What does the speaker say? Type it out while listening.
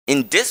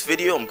In this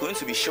video, I'm going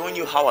to be showing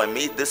you how I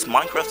made this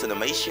Minecraft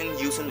animation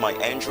using my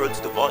Android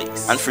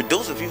device. And for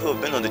those of you who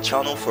have been on the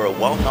channel for a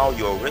while now,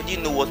 you already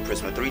know what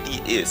Prisma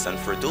 3D is. And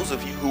for those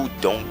of you who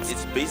don't,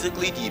 it's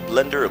basically the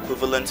Blender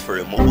equivalent for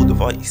a mobile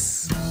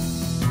device.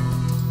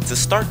 To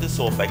start this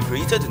off, I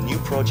created a new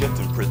project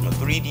in Prisma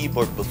 3D,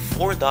 but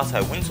before that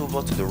I went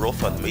over to the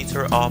Rough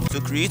Animator app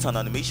to create an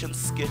animation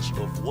sketch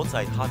of what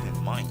I had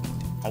in mind.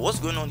 And what's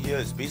going on here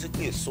is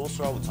basically a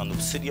sorcerer with an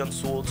obsidian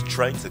sword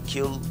trying to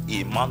kill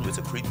a man with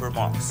a creeper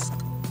mask.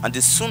 And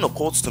it soon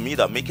occurred to me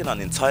that making an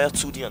entire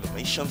 2D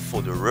animation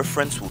for the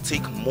reference will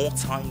take more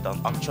time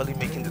than actually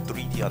making the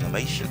 3D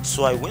animation.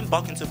 So I went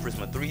back into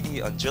Prisma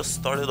 3D and just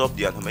started up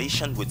the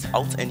animation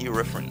without any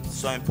reference.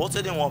 So I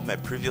imported in one of my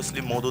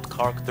previously modeled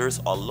characters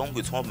along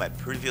with one of my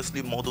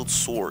previously modeled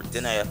swords.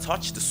 Then I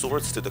attached the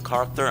swords to the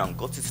character and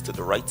got it to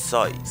the right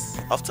size.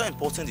 After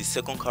importing the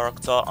second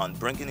character and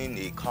bringing in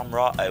a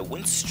camera, I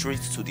went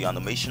straight to the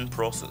animation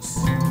process.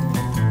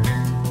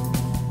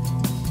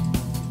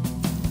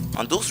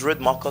 And those red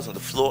markers on the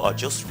floor are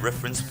just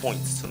reference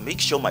points to make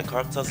sure my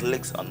character's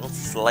legs are not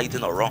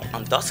sliding around,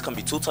 and that can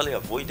be totally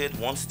avoided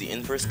once the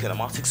inverse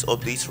kinematics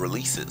update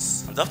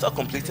releases. And after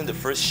completing the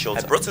first shot,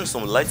 I brought in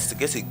some lights to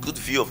get a good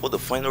view of what the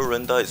final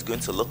render is going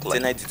to look like.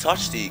 Then I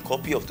detached a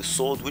copy of the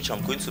sword which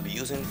I'm going to be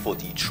using for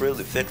the trail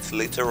effect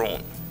later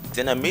on.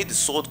 Then I made the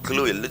sword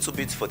glow a little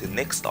bit for the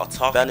next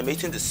attack by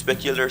animating the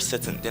specular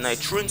setting. Then I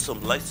threw in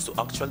some lights to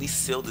actually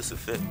sell this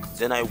effect.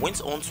 Then I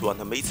went on to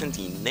animating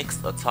the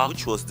next attack,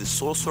 which was the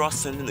sorcerer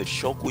sending a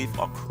shockwave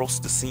across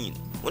the scene.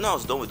 When I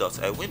was done with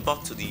that, I went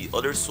back to the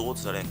other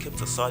swords that I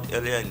kept aside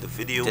earlier in the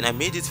video. Then I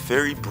made it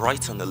very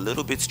bright and a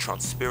little bit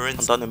transparent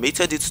and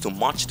animated it to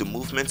match the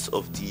movements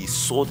of the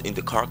sword in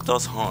the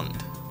character's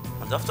hand.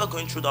 And after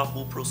going through that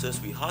whole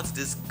process, we had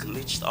this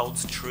glitched out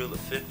trail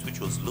effect which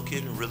was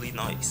looking really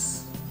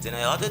nice. Then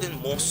I added in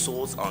more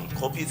swords and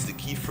copied the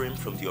keyframe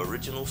from the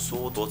original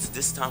sword, but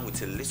this time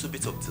with a little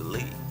bit of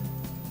delay.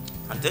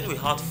 And then we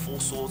had 4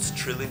 swords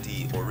trailing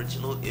the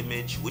original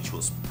image, which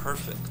was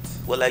perfect.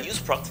 Well, I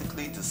used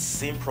practically the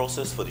same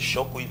process for the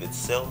shockwave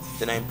itself.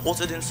 Then I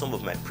imported in some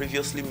of my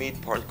previously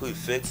made particle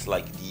effects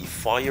like the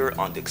fire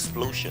and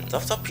explosions.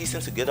 After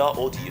piecing together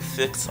all the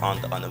effects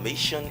and the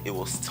animation, it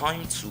was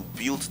time to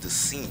build the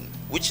scene,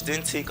 which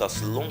didn't take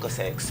as long as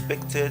I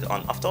expected.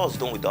 And after I was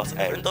done with that,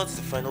 I rendered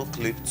the final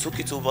clip, took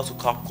it over to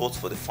CapCut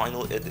for the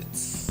final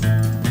edits.